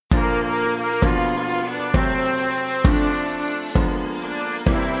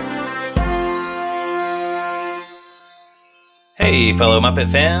Hey, fellow Muppet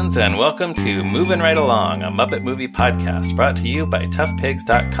fans, and welcome to Movin' Right Along, a Muppet movie podcast brought to you by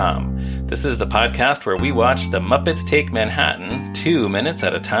toughpigs.com. This is the podcast where we watch The Muppets Take Manhattan 2 minutes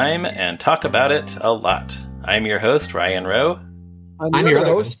at a time and talk about it a lot. I'm your host, Ryan Rowe. I'm your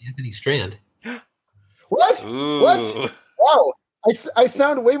other host, Anthony Strand. What? Ooh. What? Wow. I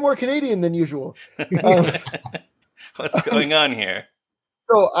sound way more Canadian than usual. What's going on here?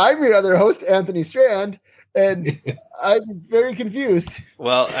 So I'm your other host, Anthony Strand, and I'm very confused.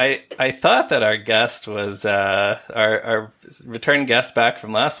 Well, I thought that our guest was our return guest back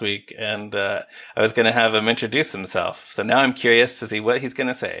from last week, and I was going to have him introduce himself. So now I'm curious to see what he's going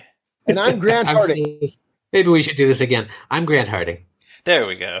to say. And I'm Grant Harding. Maybe we should do this again. I'm Grant Harding. There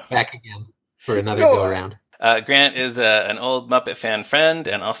we go. Back again for another go-around. Grant is an old Muppet fan friend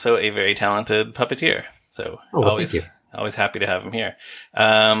and also a very talented puppeteer. So thank you. Always happy to have him here.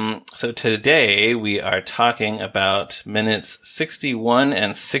 So today we are talking about minutes 61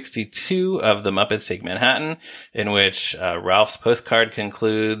 and 62 of The Muppets Take Manhattan, in which Ralph's postcard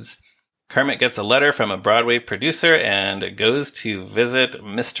concludes, Kermit gets a letter from a Broadway producer and goes to visit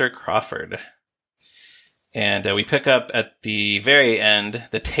Mr. Crawford. And we pick up at the very end,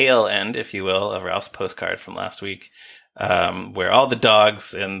 the tail end, if you will, of Ralph's postcard from last week, where all the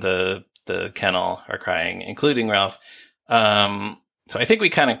dogs in the kennel are crying, including Ralph. So I think we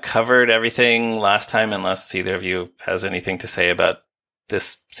kind of covered everything last time, unless either of you has anything to say about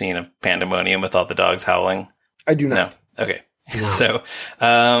this scene of pandemonium with all the dogs howling. I do not. No. Okay. No. So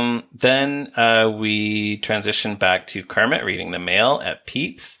then we transition back to Kermit reading the mail at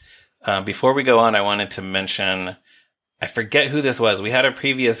Pete's. Before we go on, I wanted to mention, I forget who this was. We had a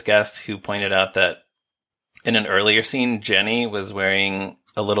previous guest who pointed out that in an earlier scene, Jenny was wearing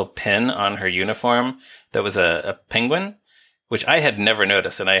a little pin on her uniform that was a penguin, which I had never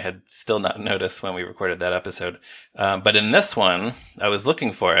noticed, and I had still not noticed when we recorded that episode. But in this one, I was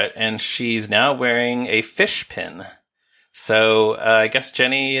looking for it, and she's now wearing a fish pin. So I guess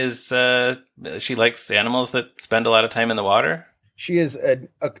Jenny is, she likes animals that spend a lot of time in the water. She is an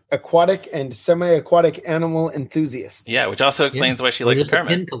aquatic and semi-aquatic animal enthusiast. Yeah, which also explains why she likes Just a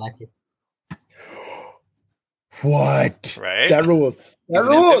Kermit. pin collector. What? Right? That rules. He's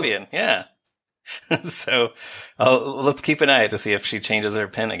an amphibian, yeah. So let's keep an eye to see if she changes her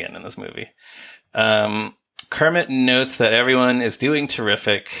pin again in this movie. Kermit notes that everyone is doing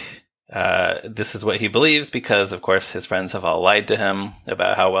terrific. This is what he believes because, of course, his friends have all lied to him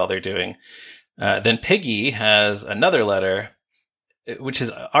about how well they're doing. Then Piggy has another letter, which is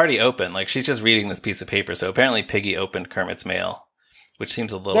already open. Like, she's just reading this piece of paper. So apparently Piggy opened Kermit's mail, which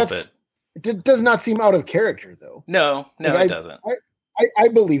seems a little bit... It does not seem out of character, though. No, like, it doesn't. I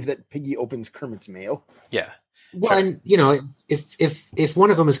believe that Piggy opens Kermit's mail. Yeah. Well, Sure. and if one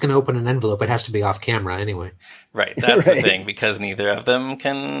of them is going to open an envelope, it has to be off camera anyway. Right. That's the Right. thing, because neither of them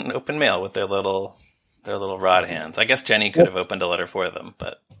can open mail with their little rod hands. I guess Jenny could have opened a letter for them,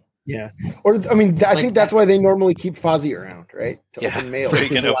 but Yeah. Or, I mean, I think that's why they normally keep Fozzie around, right? To open mail. so he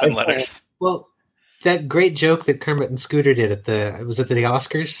can open Live letters. Well, that great joke that Kermit and Scooter did at the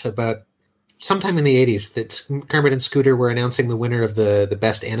Oscars about sometime in the 80s that Kermit and Scooter were announcing the winner of the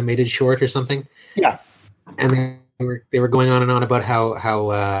best animated short or something. Yeah. And they were going on and on about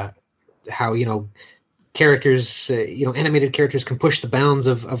how characters, animated characters can push the bounds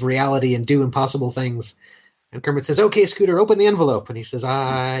of reality and do impossible things. And Kermit says, "Okay, Scooter, open the envelope." And he says,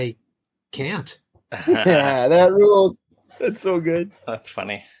 "I can't." Yeah, that rules. That's so good. That's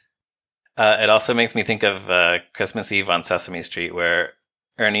funny. It also makes me think of Christmas Eve on Sesame Street, where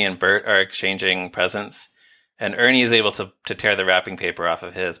Ernie and Bert are exchanging presents, and Ernie is able to tear the wrapping paper off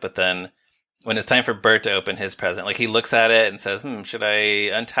of his, but then when it's time for Bert to open his present, like, he looks at it and says, should I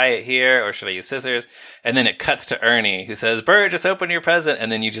untie it here or should I use scissors? And then it cuts to Ernie, who says, "Bert, just open your present."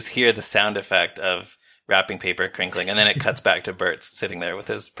 And then you just hear the sound effect of wrapping paper crinkling, and then it cuts back to Bert sitting there with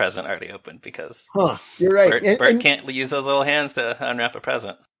his present already opened, because You're right. Bert can't use those little hands to unwrap a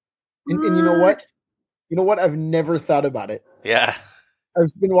present. And you know what? You know what? I've never thought about it. Yeah. I've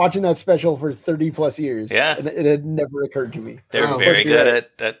been watching that special for 30 plus years. Yeah. And it had never occurred to me. They're Oh, very you're good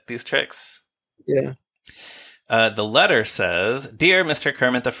right. at these tricks. Yeah. The letter says, "Dear Mr.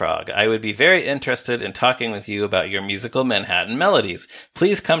 Kermit the Frog, I would be very interested in talking with you about your musical Manhattan melodies.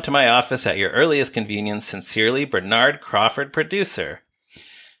 Please come to my office at your earliest convenience. Sincerely, Bernard Crawford, producer."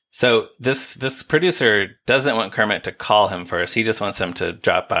 So this producer doesn't want Kermit to call him first. He just wants him to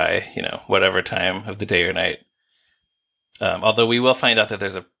drop by, whatever time of the day or night. Although we will find out that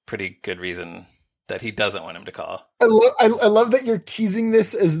there's a pretty good reason that he doesn't want him to call. I love that you're teasing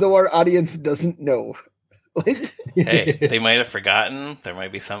this as though our audience doesn't know. Like, Hey, they might have forgotten. There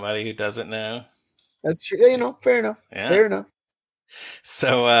might be somebody who doesn't know. that's true. Yeah, fair enough. Yeah. Fair enough.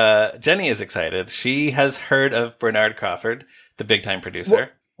 So Jenny is excited. She has heard of Bernard Crawford, the big time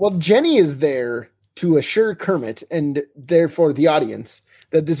producer. Well, Jenny is there to assure Kermit and therefore the audience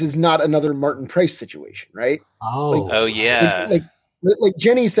that this is not another Martin Price situation, right? Oh yeah. Like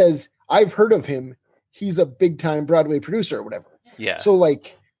Jenny says, I've heard of him. He's a big time Broadway producer or whatever. Yeah. So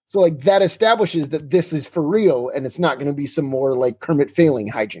that establishes that this is for real and it's not going to be some more like Kermit failing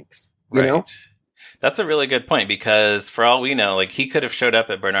hijinks. You know? That's a really good point, because for all we know, like, he could have showed up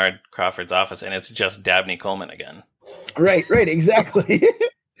at Bernard Crawford's office and it's just Dabney Coleman again. Right, exactly.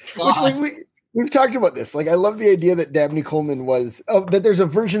 We've talked about this. Like, I love the idea that Dabney Coleman that there's a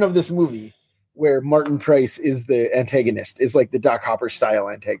version of this movie where Martin Price is the antagonist, is like the Doc Hopper style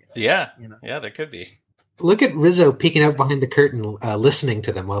antagonist. Yeah. You know? Yeah, there could be. Look at Rizzo peeking out behind the curtain, listening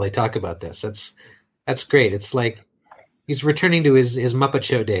to them while they talk about this. That's great. It's like he's returning to his Muppet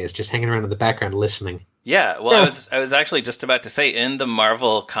Show days, just hanging around in the background listening. Yeah, well, I was actually just about to say, in the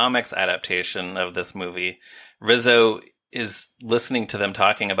Marvel Comics adaptation of this movie, Rizzo is listening to them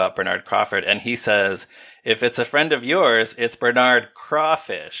talking about Bernard Crawford, and he says, "If it's a friend of yours, it's Bernard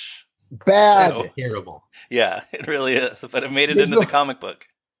Crawfish." Bad. So, Terrible. Yeah, it really is, but it made it into the comic book.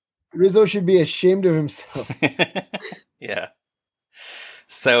 Rizzo should be ashamed of himself. Yeah.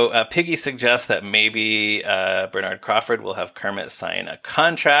 So Piggy suggests that maybe Bernard Crawford will have Kermit sign a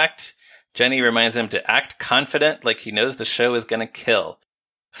contract. Jenny reminds him to act confident, like he knows the show is going to kill.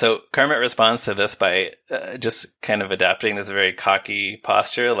 So Kermit responds to this by just kind of adapting this very cocky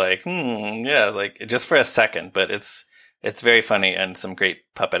posture, like, yeah, like just for a second. But it's very funny and some great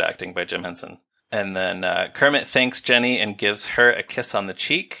puppet acting by Jim Henson. And then Kermit thanks Jenny and gives her a kiss on the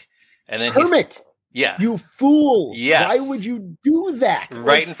cheek. And then Kermit! Yeah. You fool! Yes. Why would you do that?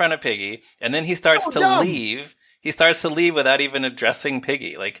 Right in front of Piggy. And then he starts to leave. He starts to leave without even addressing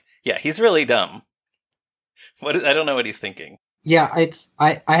Piggy. Like, yeah, he's really dumb. I don't know what he's thinking. Yeah,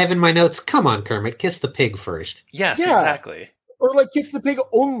 I have in my notes, come on, Kermit, kiss the pig first. Yes, exactly. Or like kiss the pig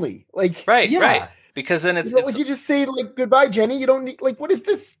only. Like, right. Because then it's like you just say like goodbye, Jenny. You don't need, like, what is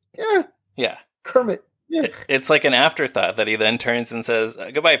this? Yeah. Kermit. Yeah. It's like an afterthought that he then turns and says,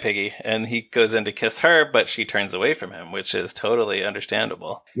 goodbye, Piggy. And he goes in to kiss her, but she turns away from him, which is totally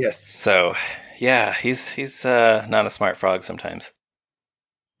understandable. Yes. So, yeah, he's not a smart frog sometimes.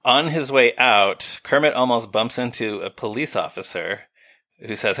 On his way out, Kermit almost bumps into a police officer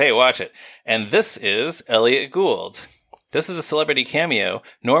who says, hey, watch it. And this is Elliot Gould. This is a celebrity cameo.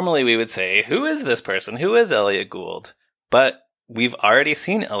 Normally we would say, who is this person? Who is Elliot Gould? But we've already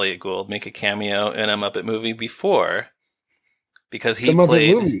seen Elliot Gould make a cameo in a Muppet movie before, because he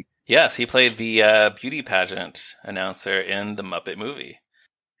played the beauty pageant announcer in the Muppet movie.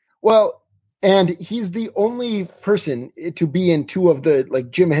 Well, and he's the only person to be in two of the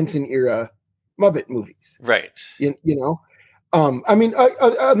like Jim Henson era Muppet movies, right? You know, I mean,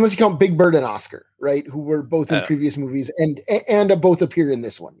 unless you count Big Bird and Oscar, right, who were both in previous movies and both appear in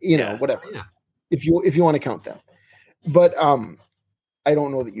this one. You know, whatever. Yeah. If you want to count them. But I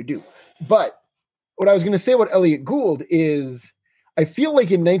don't know that you do. But what I was going to say about Elliot Gould is I feel like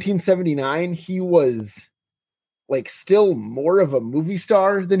in 1979, he was like still more of a movie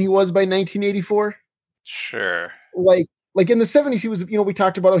star than he was by 1984. Sure. Like in the 70s, he was, you know, we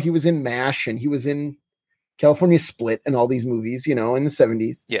talked about how he was in MASH and he was in California Split and all these movies, you know, in the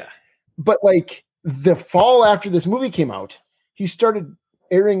 70s. Yeah. But like the fall after this movie came out, he started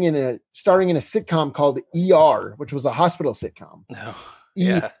starring in a sitcom called ER, which was a hospital sitcom. No.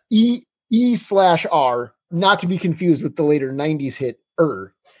 Yeah. E/R, not to be confused with the later 90s hit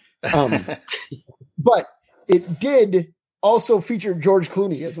But it did also feature George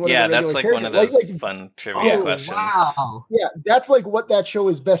Clooney as one of the regular that's like characters. one of those fun trivia questions. Wow. Yeah, that's like what that show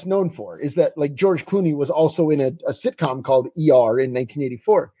is best known for, is that like George Clooney was also in a sitcom called ER in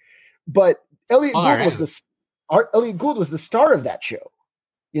 1984. But Elliot Gould was the star of that show.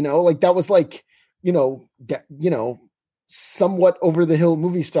 You know, like that was like, you know, somewhat over the hill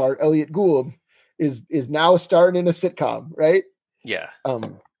movie star Elliot Gould is now starring in a sitcom, right? Yeah.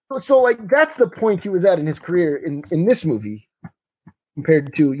 So like that's the point he was at in his career in this movie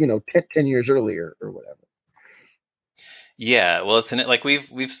compared to, you know, 10 years earlier or whatever. Yeah, well, it's like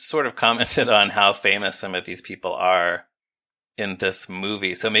we've sort of commented on how famous some of these people are in this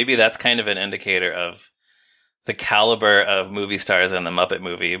movie. So maybe that's kind of an indicator of the caliber of movie stars in the Muppet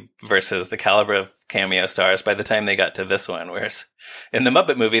movie versus the caliber of cameo stars by the time they got to this one. Whereas in the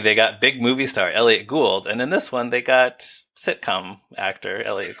Muppet movie, they got big movie star Elliot Gould, and in this one, they got sitcom actor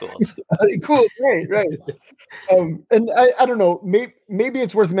Elliot Gould. Cool, right. And I don't know, maybe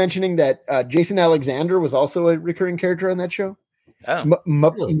it's worth mentioning that Jason Alexander was also a recurring character on that show. Oh,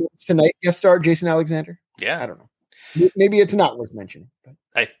 Muppets Tonight guest star Jason Alexander. Yeah, I don't know. Maybe it's not worth mentioning.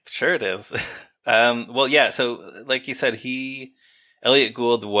 But. Sure it is. Well, yeah. So, like you said, Elliot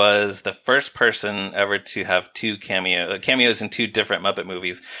Gould was the first person ever to have two cameos in two different Muppet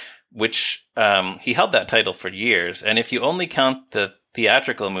movies, which he held that title for years. And if you only count the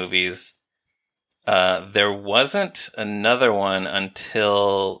theatrical movies, there wasn't another one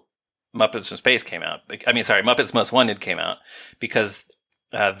until Muppets from Space came out. Muppets Most Wanted came out, because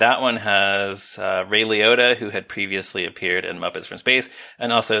that one has Ray Liotta, who had previously appeared in Muppets from Space,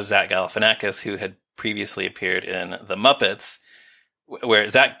 and also Zach Galifianakis, who had previously appeared in The Muppets, where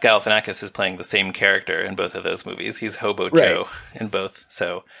Zach Galifianakis is playing the same character in both of those movies. He's Hobo Joe in both.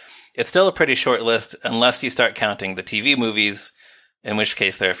 So it's still a pretty short list, unless you start counting the TV movies, in which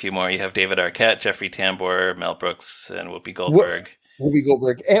case there are a few more. You have David Arquette, Jeffrey Tambor, Mel Brooks, and Whoopi Goldberg. Whoopi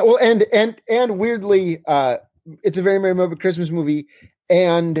Goldberg. And weirdly, It's a Very Merry Muppet Christmas Movie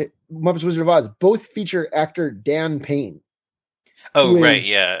and Muppets Wizard of Oz both feature actor Dan Payne. Oh, right,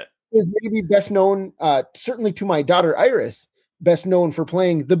 yeah. Is maybe best known, certainly to my daughter Iris, best known for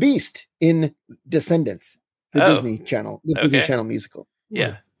playing the Beast in Descendants, the Disney Channel musical.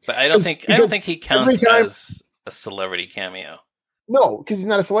 Yeah, but I don't think he counts as a celebrity cameo. No, because he's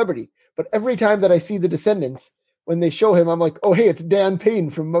not a celebrity. But every time that I see the Descendants, when they show him, I'm like, oh, hey, it's Dan Payne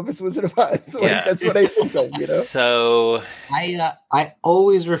from Muppets Wizard of Oz. That's what I think of, you know? So I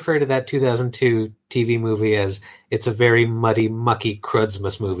always refer to that 2002 TV movie as It's a Very Muddy, Mucky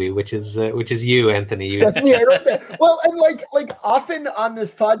Crudsmas movie, which is you, Anthony. That's me. I wrote that. Well, and like often on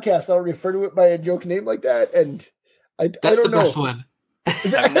this podcast, I'll refer to it by a joke name like that, and that's I don't the know. best one.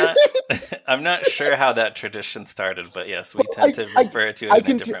 I'm not sure how that tradition started, but yes, we tend to refer to it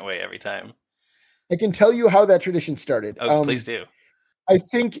in a different way every time. I can tell you how that tradition started. Oh, please do. I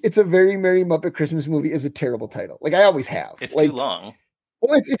think It's a Very Merry Muppet Christmas Movie is a terrible title. Like, I always have. It's too long.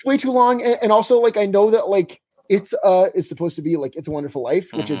 Well, it's way too long, and also, like, I know that, like, it's supposed to be like It's a Wonderful Life,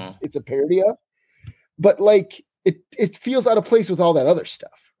 which it's a parody of, but like it feels out of place with all that other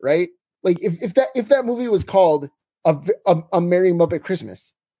stuff, right? Like, if that movie was called a Merry Muppet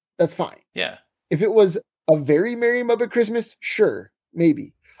Christmas, that's fine. Yeah. If it was A Very Merry Muppet Christmas, sure,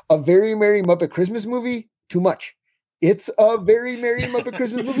 maybe. A Very Merry Muppet Christmas Movie, too much. It's a Very Merry Muppet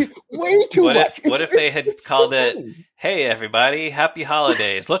Christmas Movie, way too much. What if they had called it, hey, everybody, happy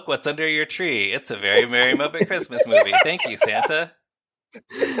holidays. Look what's under your tree. It's a Very Merry Muppet Christmas Movie. Thank you, Santa.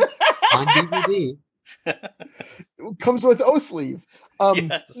 On DVD. It comes with O-sleeve.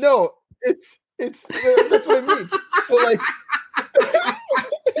 Yes. No, it's that's what I mean. So, like...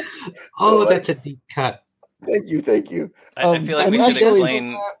 that's a deep cut. Thank you. I feel like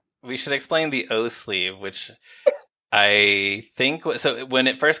we should explain the O-sleeve, which I think so. When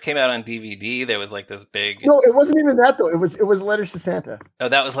it first came out on DVD, there was like this big. No, it wasn't even that though. It was Letters to Santa. Oh,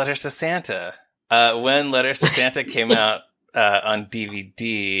 that was Letters to Santa. When Letters to Santa came out on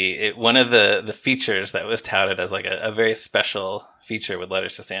DVD, one of the features that was touted as like a very special feature with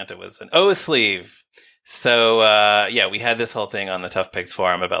Letters to Santa was an O-sleeve. So, we had this whole thing on the Tough Pigs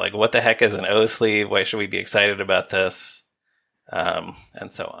forum about like, what the heck is an O-sleeve? Why should we be excited about this?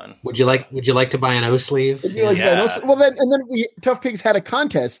 And so on. Would you like to buy an O-sleeve? Well, then Tough Pigs had a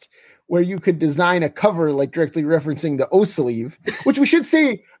contest where you could design a cover like directly referencing the O-sleeve, which we should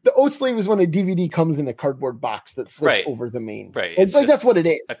say the O-sleeve is when a DVD comes in a cardboard box that slips over the main. Right. It's like, that's what it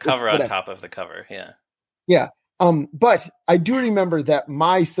is. A cover on top of the cover. Yeah. Yeah. But I do remember that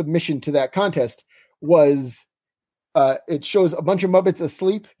my submission to that contest was it shows a bunch of Muppets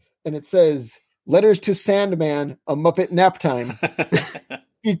asleep and it says Letters to Sandman, a Muppet Nap Time,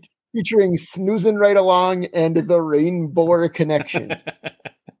 featuring Snoozin' Right Along and the Rainbow Connection.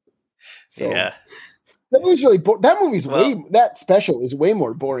 So, yeah, that movie's really that special is way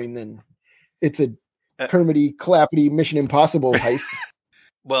more boring than It's a Kermity Clappity Mission Impossible heist.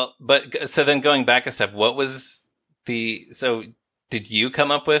 Well, but so then going back a step, did you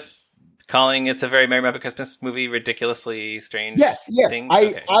come up with calling It's a Very Merry Muppet Christmas Movie ridiculously strange? Yes. Things?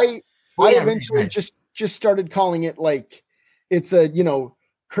 I eventually just started calling it like it's a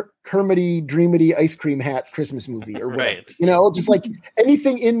Kermity Dreamity ice cream hat Christmas movie or whatever. Right. Just like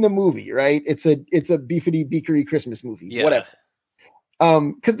anything in the movie, right? It's a beefity beakery Christmas movie, whatever.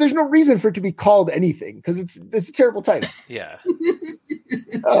 Because there's no reason for it to be called anything because it's a terrible title. Yeah.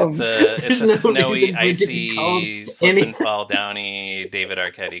 It's a snowy, icy, slip and fall downy David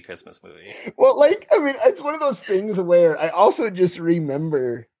Arquette Christmas movie. Well, it's one of those things where I also just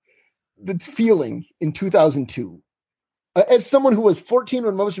remember the feeling in 2002 as someone who was 14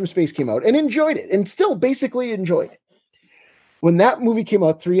 when Muppets from Space came out and enjoyed it and still basically enjoyed it. When that movie came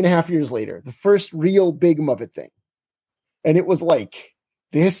out 3.5 years later, the first real big Muppet thing. And it was like,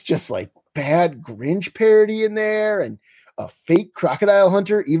 this just like bad Grinch parody in there and a fake crocodile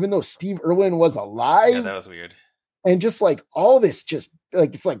hunter, even though Steve Irwin was alive. Yeah, that was weird. And just like all this, just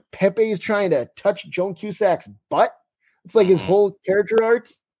like it's like Pepe's trying to touch Joan Cusack's butt. It's like his whole character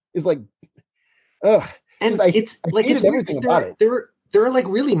arc is like, ugh. And it's everything about it. There are like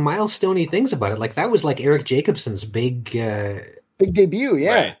really milestone-y things about it. Like that was like Eric Jacobson's big debut,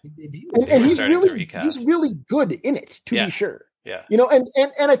 yeah. Right. And he's really good in it, to be sure. Yeah. You know,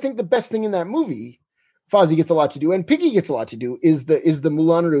 and I think the best thing in that movie, Fozzie gets a lot to do, and Piggy gets a lot to do, is the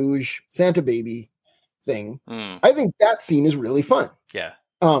Moulin Rouge Santa Baby thing. I think that scene is really fun. Yeah.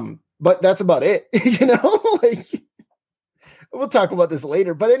 But that's about it. You know, like we'll talk about this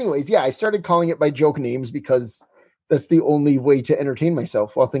later. But anyways, yeah, I started calling it by joke names because that's the only way to entertain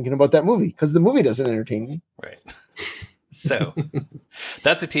myself while thinking about that movie, because the movie doesn't entertain me. Right. So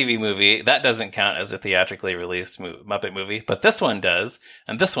that's a TV movie. That doesn't count as a theatrically released Muppet movie, but this one does.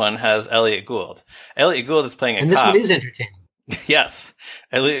 And this one has Elliot Gould. Elliot Gould is playing a cop. And this one is entertaining. Yes.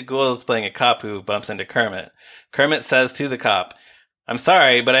 Elliot Gould is playing a cop who bumps into Kermit. Kermit says to the cop, "I'm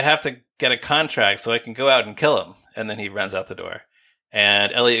sorry, but I have to get a contract so I can go out and kill him." And then he runs out the door.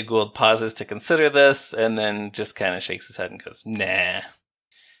 And Elliot Gould pauses to consider this and then just kind of shakes his head and goes, "Nah."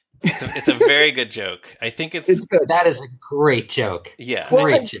 It's a very good joke. I think it's good. That is a great joke. Yeah.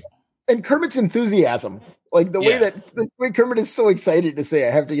 Great joke. And Kermit's enthusiasm, like the way Kermit is so excited to say,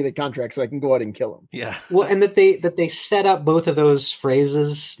 "I have to get a contract so I can go out and kill him." Yeah. Well, and that they set up both of those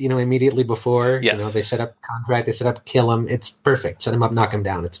phrases, you know, immediately before. Yes. You know, they set up contract, they set up kill him. It's perfect. Set him up, knock him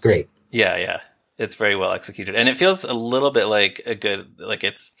down. It's great. Yeah, yeah. It's very well executed. And it feels a little bit like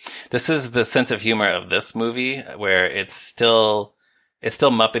this is the sense of humor of this movie where it's still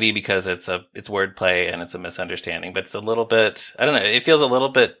Muppety because it's wordplay and it's a misunderstanding, but it's a little bit, I don't know, it feels a little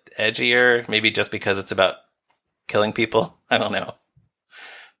bit edgier, maybe just because it's about killing people. I don't know,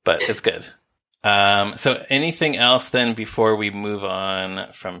 but it's good. So anything else then before we move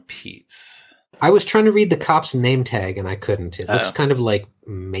on from Pete's? I was trying to read the cop's name tag and I couldn't. It looks kind of like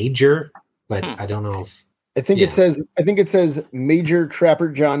Major, but I don't know if I think it says Major Trapper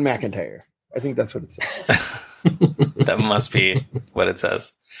John McIntyre. I think that's what it says. That must be what it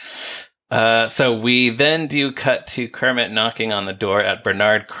says. So we then do cut to Kermit knocking on the door at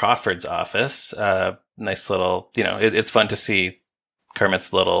Bernard Crawford's office. Nice little, you know, it's fun to see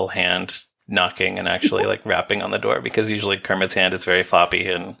Kermit's little hand knocking and actually like rapping on the door, because usually Kermit's hand is very floppy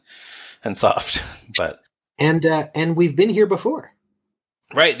and soft. But and we've been here before.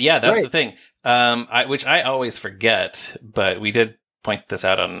 Right. Yeah, that's the thing. Which I always forget, but we did point this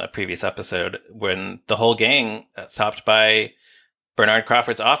out on a previous episode when the whole gang stopped by Bernard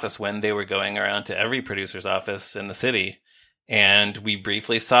Crawford's office when they were going around to every producer's office in the city. And we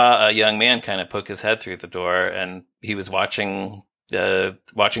briefly saw a young man kind of poke his head through the door, and he was watching the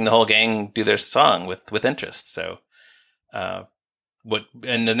whole gang do their song with interest. So, and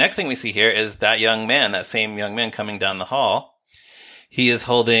the next thing we see here is that same young man coming down the hall. He is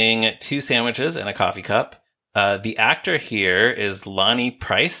holding 2 sandwiches and a coffee cup. The actor here is Lonnie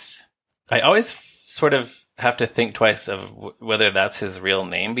Price. I always sort of have to think twice of whether that's his real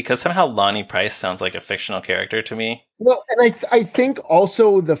name, because somehow Lonnie Price sounds like a fictional character to me. Well, and I think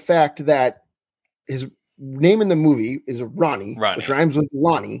also the fact that his name in the movie is Ronnie, which rhymes with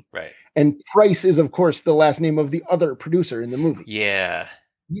Lonnie. Right. And Price is, of course, the last name of the other producer in the movie. Yeah.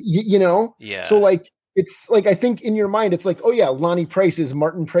 You know? Yeah. So, like, it's like, I think in your mind, it's like, oh, yeah, Lonnie Price is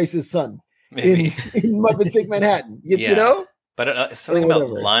Martin Price's son. Maybe. in Muppets Take Manhattan, you know? But something about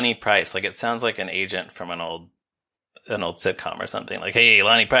Lonnie Price, like it sounds like an agent from an old sitcom or something. Like, "Hey,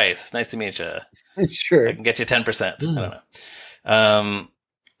 Lonnie Price, nice to meet you. Sure, I can get you 10%. I don't know.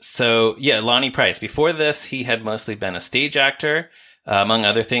 So yeah, Lonnie Price. Before this, he had mostly been a stage actor. Among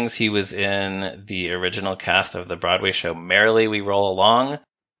other things, he was in the original cast of the Broadway show Merrily We Roll Along,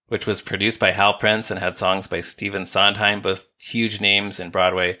 which was produced by Hal Prince and had songs by Stephen Sondheim, both huge names in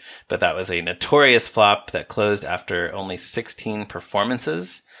Broadway, but that was a notorious flop that closed after only 16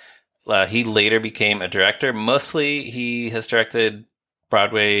 performances. He later became a director. Mostly he has directed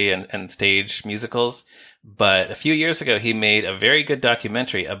Broadway and stage musicals, but a few years ago he made a very good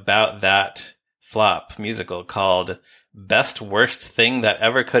documentary about that flop musical called Best Worst Thing That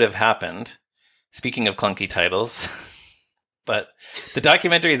Ever Could Have Happened. Speaking of clunky titles. But the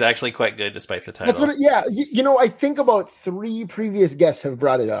documentary is actually quite good despite the title. That's what you know, I think about 3 previous guests have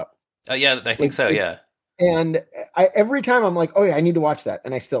brought it up. Oh, yeah, I think so, yeah. And every time I'm like, oh, yeah, I need to watch that.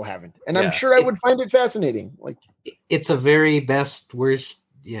 And I still haven't. And I'm sure I would find it fascinating. Like, it's a very best, worst,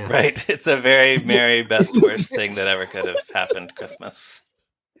 yeah. Right. It's a very merry, best, worst thing that ever could have happened Christmas.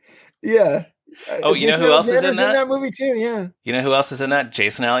 Yeah. Oh, you know who else is in that movie too? Yeah. You know who else is in that?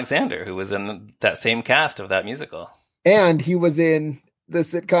 Jason Alexander, who was in that same cast of that musical. And he was in the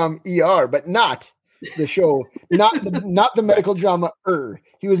sitcom ER, but not the show, not the medical drama.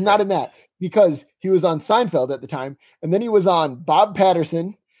 He was not in that because he was on Seinfeld at the time, and then he was on Bob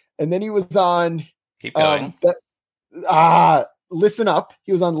Patterson, and then he was on Keep going. Listen Up.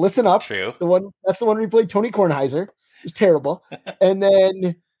 He was on Listen Up. True. That's the one where he played Tony Kornheiser. It was terrible. And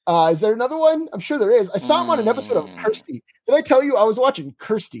then is there another one? I'm sure there is. I saw him on an episode of Kirstie. Did I tell you I was watching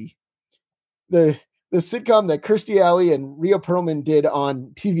Kirstie? The sitcom that Kirstie Alley and Rhea Perlman did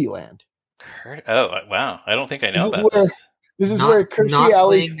on TV Land. Oh, wow. I don't think I know about this. This is where Kirstie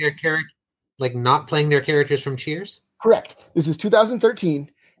Alley... not playing their characters from Cheers? Correct. This is 2013.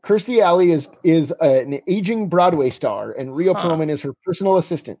 Kirstie Alley is an aging Broadway star, and Rhea Perlman is her personal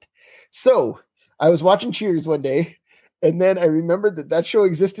assistant. So I was watching Cheers one day, and then I remembered that show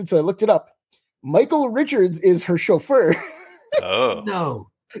existed, so I looked it up. Michael Richards is her chauffeur. Oh. No.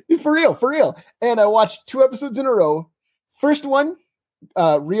 For real. And I watched 2 episodes in a row. First one,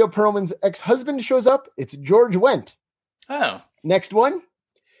 Rhea Perlman's ex-husband shows up. It's George Wendt. Oh. Next one,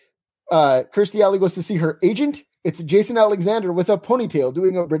 Kirstie Alley goes to see her agent. It's Jason Alexander with a ponytail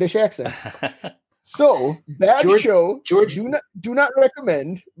doing a British accent. So bad show. George, do not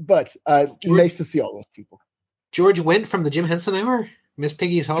recommend, but nice to see all those people. George Wendt from the Jim Henson Hour, Miss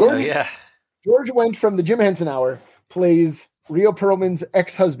Piggy's Holiday. Oh yeah. George Wendt from the Jim Henson Hour plays Rhea Perlman's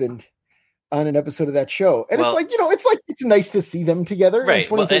ex-husband on an episode of that show. And it's nice to see them together in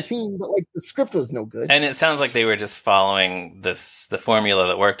 2013, but like the script was no good. And it sounds like they were just following the formula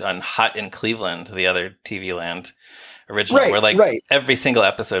that worked on Hot in Cleveland, the other TV Land original, where every single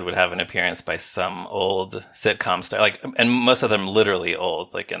episode would have an appearance by some old sitcom star, and most of them literally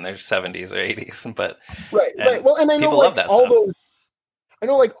old, like in their 70s or 80s. But right. Well, and I know love that all stuff.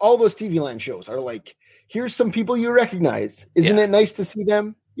 all those TV Land shows are like, here's some people you recognize. Isn't it nice to see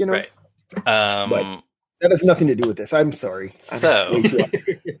them? You know. Right. But that has nothing to do with this. I'm sorry.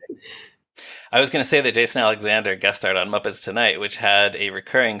 I was going to say that Jason Alexander guest starred on Muppets Tonight, which had a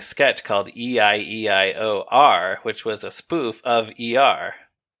recurring sketch called E-I-E-I-O-R, which was a spoof of ER.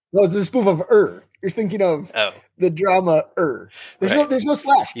 No, it's a spoof of You're thinking of the drama There's no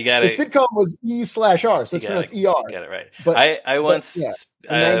slash. You got it. The sitcom was E/R, so it's pronounced ER. Get it right. But I once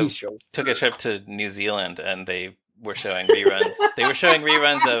took a trip to New Zealand, and they were showing reruns. They were showing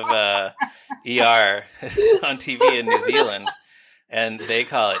reruns of ER on TV in New Zealand, and they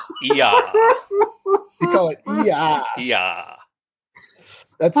call it ER. They call it ER. ER.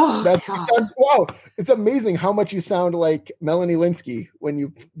 That's wow! It's amazing how much you sound like Melanie Linsky when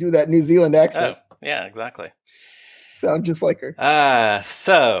you do that New Zealand accent. Oh, yeah, exactly. Sound just like her.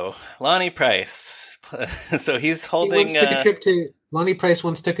 So Lonnie Price. So he's holding. Lonnie Price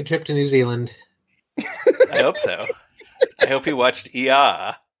once took a trip to New Zealand. I hope so. I hope he watched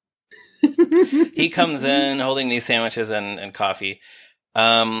ER. He comes in holding these sandwiches and coffee.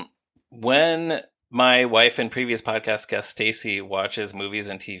 When my wife and previous podcast guest Stacy watches movies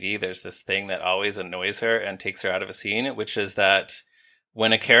and TV, there's this thing that always annoys her and takes her out of a scene, which is that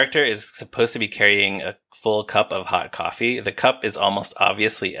when a character is supposed to be carrying a full cup of hot coffee, the cup is almost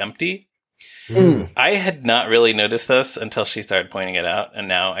obviously empty. I had not really noticed this until she started pointing it out, and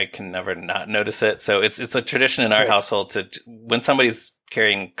now I can never not notice it. So it's a tradition in our household to, when somebody's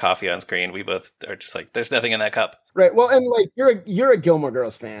carrying coffee on screen, we both are just like, there's nothing in that cup. Right. Well, and like you're a Gilmore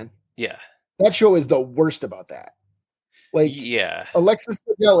Girls fan. Yeah. That show is the worst about that. Like, Alexis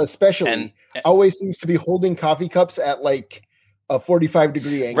Bledel especially always seems to be holding coffee cups at like a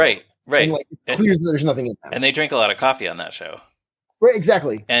 45-degree angle. Right. And like it's clear that there's nothing in them. And they drink a lot of coffee on that show. Right,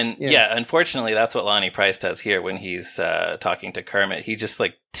 exactly. And unfortunately, that's what Lonnie Price does here when he's talking to Kermit. He just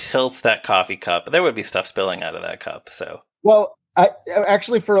like tilts that coffee cup. There would be stuff spilling out of that cup. So, well, I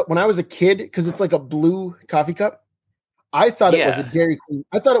actually, for when I was a kid, because it's like a blue coffee cup, I thought it was a Dairy Queen.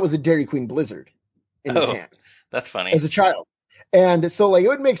 I thought it was a Dairy Queen Blizzard in his hands. That's funny. As a child, and so like it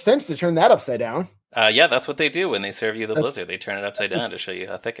would make sense to turn that upside down. Yeah, that's what they do when they serve you the Blizzard. They turn it upside down to show you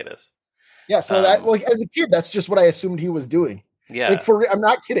how thick it is. Yeah, so that like as a kid, that's just what I assumed he was doing. Yeah, like I'm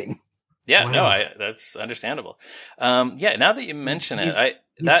not kidding. Yeah, wow. That's understandable. Now that you mention it,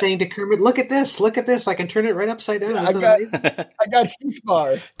 he's saying to Kermit, "Look at this! Look at this! I can turn it right upside down." I got Heath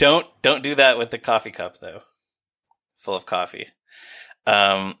bar. Don't do that with the coffee cup though, full of coffee.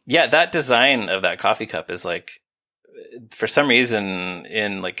 That design of that coffee cup is like, for some reason,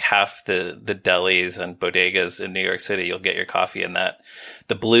 in like half the delis and bodegas in New York City, you'll get your coffee in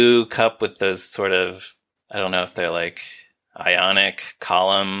the blue cup with those sort of, I don't know if they're like ionic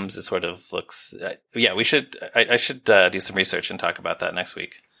columns. It sort of looks, I should do some research and talk about that next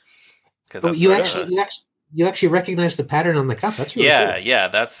week. Because you actually recognize the pattern on the cup. That's really cool. Yeah.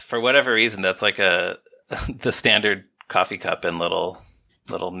 That's, for whatever reason, that's like the standard coffee cup in little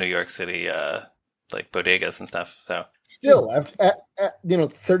New York City like bodegas and stuff. So still,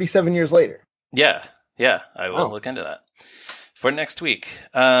 37 years later. Yeah, I will look into that for next week.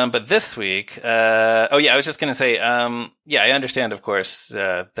 But this week, I was just going to say, I understand, of course,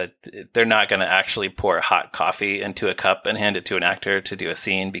 that they're not going to actually pour hot coffee into a cup and hand it to an actor to do a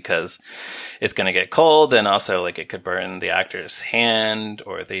scene because it's going to get cold, and also like it could burn the actor's hand,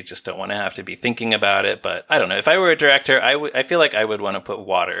 or they just don't want to have to be thinking about it. But I don't know. If I were a director, I feel like I would want to put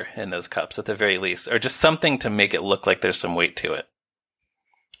water in those cups at the very least, or just something to make it look like there's some weight to it.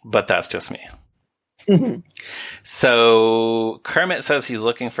 But that's just me. So Kermit says he's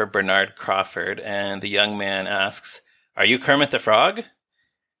looking for Bernard Crawford, and the young man asks, "Are you Kermit the Frog?"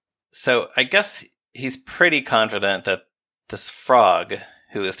 So I guess he's pretty confident that this frog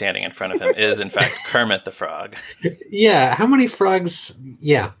who is standing in front of him is in fact Kermit the Frog. Yeah. How many frogs?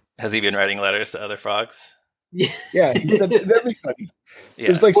 Yeah. Has he been writing letters to other frogs? Yeah, that'd be funny. Yeah.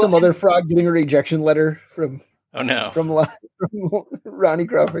 There's like some other frog getting a rejection letter from Ronnie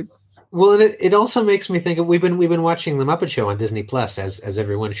Crawford. Well, and it also makes me think of we've been watching The Muppet Show on Disney Plus, as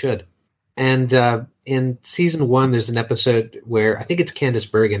everyone should. And in season 1, there's an episode where I think it's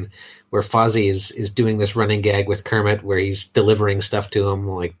Candice Bergen, where Fozzie is doing this running gag with Kermit, where he's delivering stuff to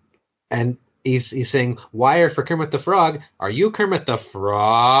him, and he's saying, "Wire for Kermit the Frog. Are you Kermit the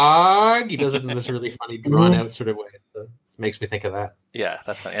Frog?" He does it in this really funny, drawn out sort of way. So it makes me think of that. Yeah,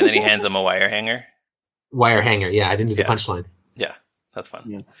 that's funny. And then he hands him a wire hanger. Wire hanger. Yeah, I didn't do the punchline. Yeah, that's fun.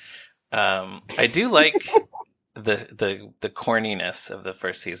 Yeah. I do like the corniness of the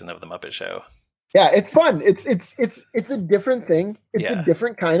first season of The Muppet Show. Yeah, it's fun. It's a different thing. It's a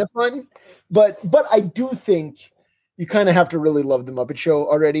different kind of fun. But I do think you kind of have to really love The Muppet Show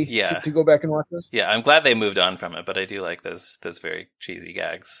already to go back and watch this. Yeah, I'm glad they moved on from it, but I do like those very cheesy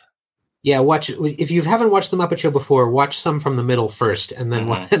gags. Yeah, watch if you haven't watched The Muppet Show before, watch some from the middle first, and then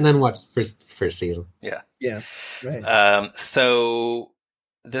watch the first season. Yeah, right. So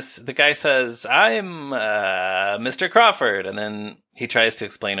the guy says, "I'm Mr. Crawford," and then he tries to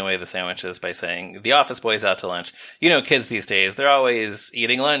explain away the sandwiches by saying, "The office boy's out to lunch. You know, kids these days, they're always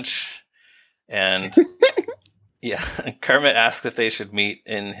eating lunch." And Kermit asks if they should meet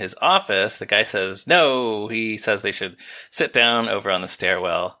in his office. The guy says no. He says they should sit down over on the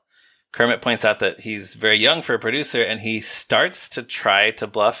stairwell. Kermit points out that he's very young for a producer, and he starts to try to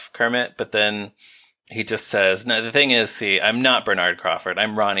bluff Kermit, but then he just says, "No, the thing is, see, I'm not Bernard Crawford.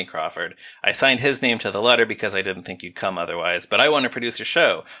 I'm Ronnie Crawford. I signed his name to the letter because I didn't think you'd come otherwise, but I want to produce your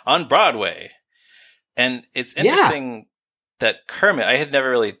show on Broadway." And it's interesting that Kermit, I had never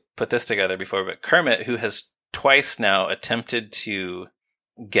really put this together before, but Kermit, who has twice now attempted to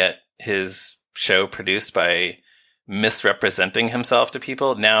get his show produced by misrepresenting himself to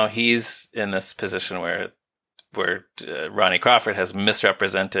people, now he's in this position where Ronnie Crawford has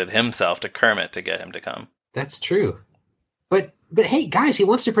misrepresented himself to Kermit to get him to come. That's true. But hey, guys, he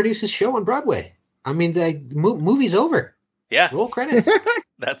wants to produce his show on Broadway. I mean, the movie's over. Yeah. Roll credits.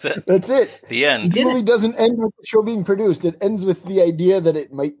 That's it. That's it. The end. The movie doesn't end with the show being produced. It ends with the idea that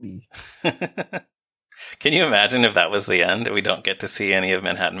it might be. Can you imagine if that was the end? We don't get to see any of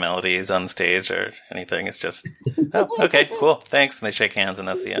Manhattan Melodies on stage or anything. It's just, oh, okay, cool, thanks. And they shake hands and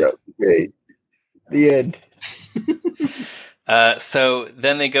that's the end. Great. The end. So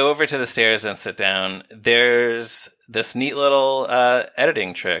then they go over to the stairs and sit down. There's this neat little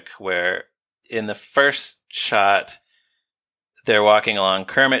editing trick where in the first shot, they're walking along.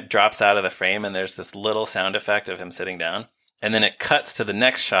 Kermit drops out of the frame and there's this little sound effect of him sitting down. And then it cuts to the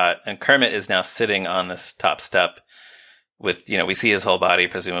next shot, and Kermit is now sitting on this top step with, we see his whole body,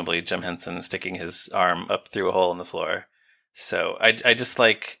 presumably Jim Henson sticking his arm up through a hole in the floor. So I just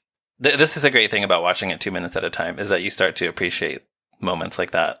like, this is a great thing about watching it 2 minutes at a time, is that you start to appreciate moments like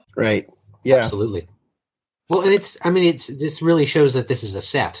that. Right. Yeah. Absolutely. Well, and this really shows that this is a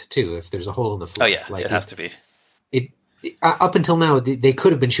set, too, if there's a hole in the floor. Oh, yeah, it has to be. Up until now, they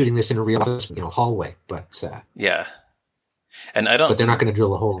could have been shooting this in a real office, hallway, but... yeah. But they're not going to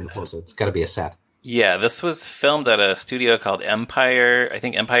drill a hole in the floor, so it's got to be a set. Yeah, this was filmed at a studio called Empire, I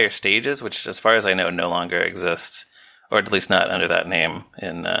think Empire Stages, which, as far as I know, no longer exists, or at least not under that name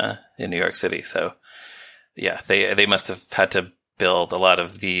in New York City. So, yeah, they must have had to build a lot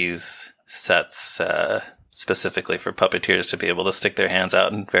of these sets specifically for puppeteers to be able to stick their hands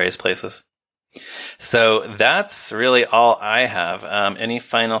out in various places. So that's really all I have. Any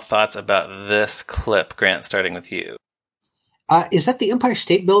final thoughts about this clip, Grant? Starting with you. Is that the Empire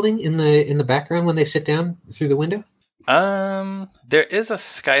State Building in the background when they sit down through the window? There is a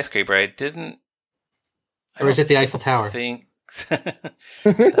skyscraper. Or is it the Eiffel Tower? Think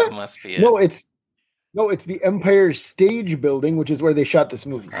that must be it. No, it's the Empire Stage Building, which is where they shot this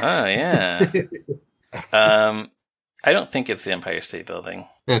movie. Oh, yeah. I don't think it's the Empire State Building.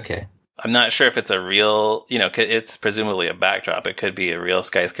 Okay. I'm not sure if it's a real, it's presumably a backdrop. It could be a real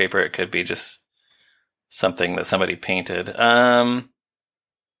skyscraper. It could be just something that somebody painted.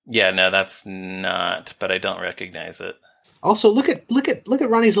 Yeah, no, that's not, but I don't recognize it. Also, look at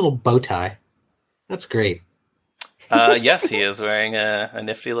Ronnie's little bow tie. That's great. Yes, he is wearing a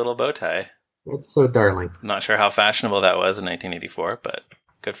nifty little bow tie. That's so darling. Not sure how fashionable that was in 1984, but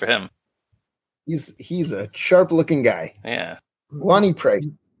good for him. He's a sharp-looking guy. Yeah. Lonnie Price.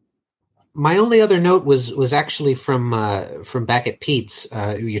 My only other note was actually from back at Pete's.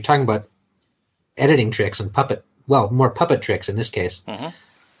 You're talking about editing tricks and more puppet tricks in this case.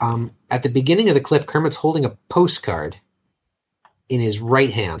 Mm-hmm. At the beginning of the clip, Kermit's holding a postcard in his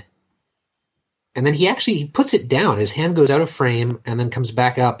right hand. And then he puts it down. His hand goes out of frame and then comes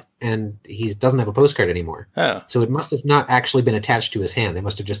back up, and he doesn't have a postcard anymore. Oh. So it must have not actually been attached to his hand. They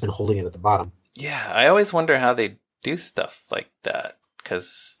must have just been holding it at the bottom. Yeah, I always wonder how they do stuff like that.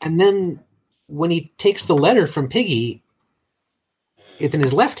 And then when he takes the letter from Piggy, it's in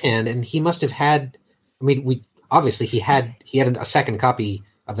his left hand, and he must have had. I mean, obviously he had a second copy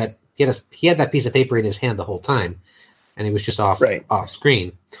of that. He had that piece of paper in his hand the whole time, and he was just off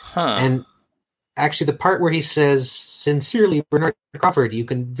screen. Huh. And actually, the part where he says, "Sincerely, Bernard Crawford," you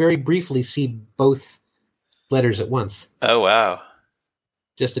can very briefly see both letters at once. Oh, wow.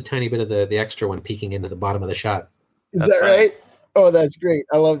 Just a tiny bit of the extra one peeking into the bottom of the shot. Is that funny. Right? Oh, that's great.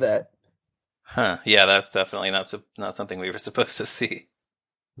 I love that. Huh. Yeah, that's definitely not something we were supposed to see.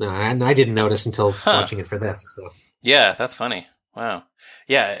 No, and I didn't notice until watching it for this. So. Yeah, that's funny. Wow.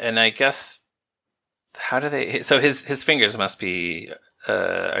 Yeah, and I guess how do they? So his fingers must be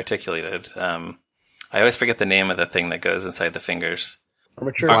articulated. I always forget the name of the thing that goes inside the fingers.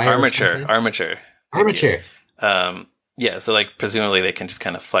 Armature. Armature. Yeah, so like presumably they can just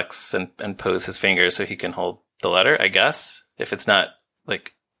kind of flex and pose his fingers so he can hold the letter, I guess, if it's not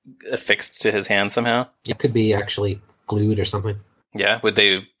like affixed to his hand somehow. It could be actually glued or something. Yeah, would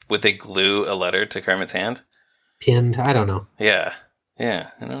they glue a letter to Kermit's hand? Pinned, I don't know. Yeah,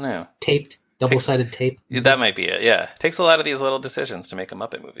 I don't know. Taped, double-sided tape. That might be it. Yeah, takes a lot of these little decisions to make a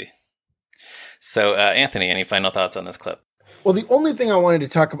Muppet movie. So, Anthony, any final thoughts on this clip? Well, the only thing I wanted to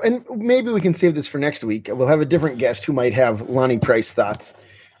talk about, and maybe we can save this for next week. We'll have a different guest who might have Lonnie Price thoughts.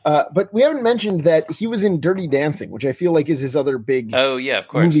 But we haven't mentioned that he was in Dirty Dancing, which I feel like is his other big of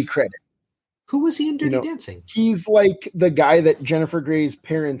course. movie credit. Who was he in Dirty Dancing? He's like the guy that Jennifer Grey's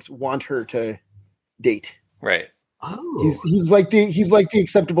parents want her to date. Right. Oh, he's like the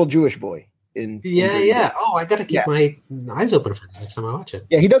acceptable Jewish boy in yeah. Oh, I got to keep my eyes open for that next time I watch it.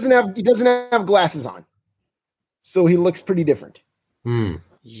 Yeah, he doesn't have glasses on, so he looks pretty different.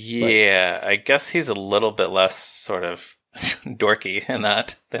 Yeah, I guess he's a little bit less sort of dorky in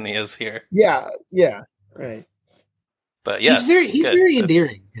that than he is here. Yeah, right. But yeah, he's very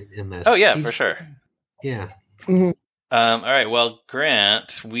endearing in this. Oh yeah, for sure. Yeah. Mm-hmm. All right. Well,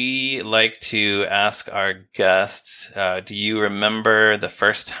 Grant, we like to ask our guests, do you remember the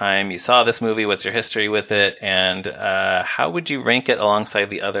first time you saw this movie? What's your history with it? And how would you rank it alongside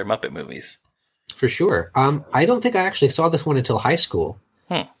the other Muppet movies? For sure. I don't think I actually saw this one until high school.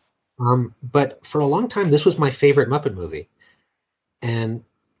 But for a long time, this was my favorite Muppet movie. And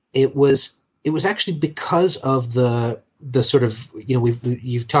it was actually because of the sort of,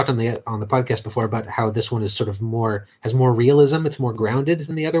 you've talked on the podcast before about how this one is sort of has more realism. It's more grounded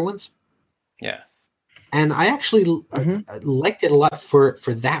than the other ones. Yeah. And I actually liked it a lot for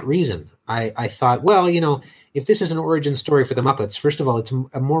that reason. I thought, well, if this is an origin story for the Muppets, first of all, it's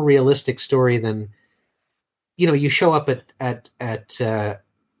a more realistic story than, you show up at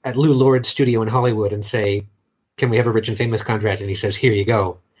Lou Lord's studio in Hollywood and say, can we have a rich and famous contract? And he says, here you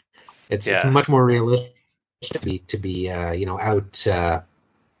go. It's much more realistic to be out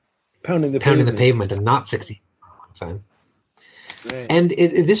pounding the pavement and not 60 time. Right. And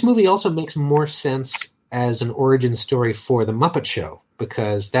this movie also makes more sense as an origin story for the Muppet Show,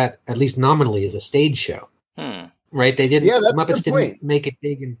 because that, at least nominally, is a stage show. Right? They didn't. Muppets didn't make it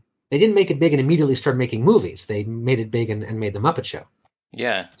big, and they didn't make it big and immediately start making movies. They made it big and made the Muppet Show.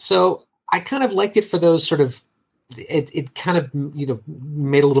 Yeah. So I kind of liked it for those sort of. It kind of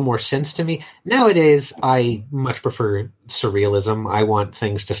made a little more sense to me. Nowadays, I much prefer surrealism. I want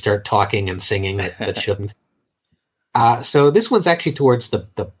things to start talking and singing that shouldn't. So this one's actually towards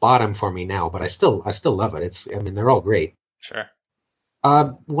the bottom for me now, but I still love it. They're all great. Sure.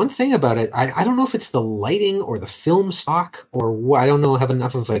 One thing about it, I don't know if it's the lighting or the film stock or what. I don't know, have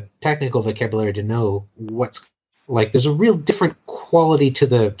enough of a technical vocabulary to know what's like. There's a real different quality to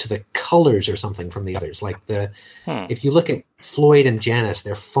the colors or something from the others. Like if you look at Floyd and Janice,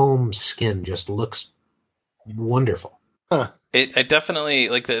 their foam skin just looks wonderful. Huh. I definitely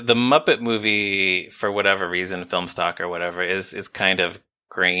like the Muppet movie, for whatever reason, film stock or whatever, is kind of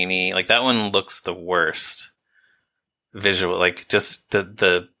grainy. Like that one looks the worst visual, like just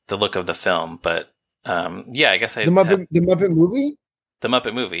the look of the film. But yeah, I guess the Muppet movie. The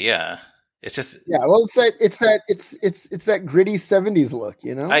Muppet movie, yeah. It's just well, it's that gritty 70s look,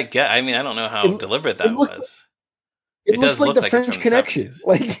 you know. I mean, I don't know how deliberate that was. It looks like the French Connection,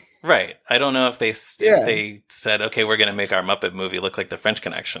 like right. I don't know if they said, okay, we're going to make our Muppet movie look like the French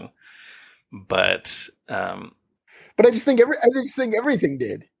Connection, but I just think everything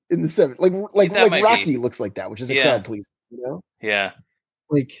did in the 70s, like Rocky looks like that, which is a crowd pleaser, you know. Yeah,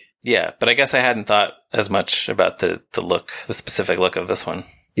 like yeah, but I guess I hadn't thought as much about the look, the specific look of this one.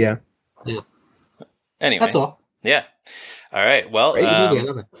 Yeah. Anyway, that's all. Yeah. All right. Well, great movie. I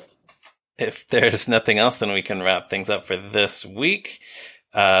love it. If there's nothing else, then we can wrap things up for this week.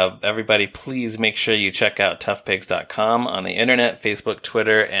 Everybody, please make sure you check out toughpigs.com on the internet, Facebook,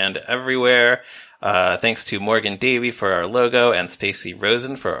 Twitter, and everywhere. Thanks to Morgan Davey for our logo and Stacy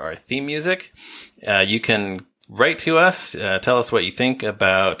Rosen for our theme music. You can write to us, tell us what you think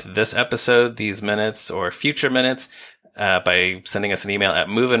about this episode, these minutes, or future minutes, by sending us an email at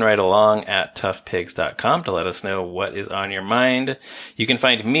movingrightalong@toughpigs.com to let us know what is on your mind. You can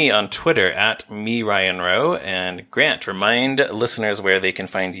find me on Twitter at @MeRyanRowe. And Grant, remind listeners where they can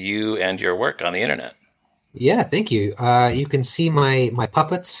find you and your work on the internet. Yeah, thank you. You can see my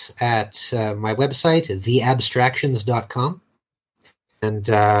puppets at my website, theabstractions.com. And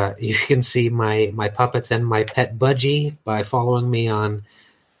you can see my puppets and my pet Budgie by following me on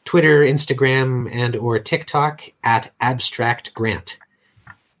Twitter, Instagram, and or TikTok at AbstractGrant.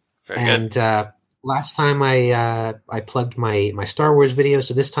 And last time I plugged my Star Wars video,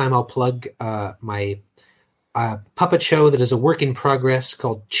 so this time I'll plug my puppet show that is a work in progress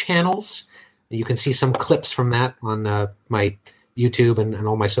called Channels. You can see some clips from that on my YouTube and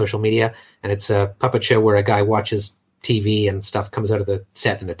all my social media. And it's a puppet show where a guy watches TV and stuff comes out of the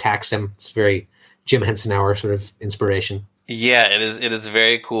set and attacks him. It's very Jim Henson Hour sort of inspiration. Yeah, it is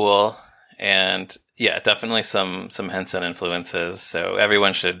very cool, and yeah, definitely some Henson influences. So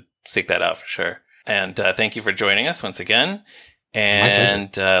everyone should seek that out for sure. And thank you for joining us once again.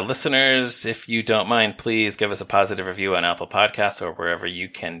 And listeners, if you don't mind, please give us a positive review on Apple Podcasts or wherever you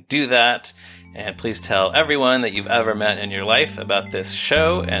can do that. And please tell everyone that you've ever met in your life about this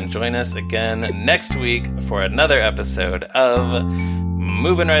show. And join us again next week for another episode of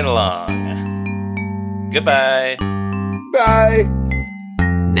Moving Right Along. Goodbye. Bye.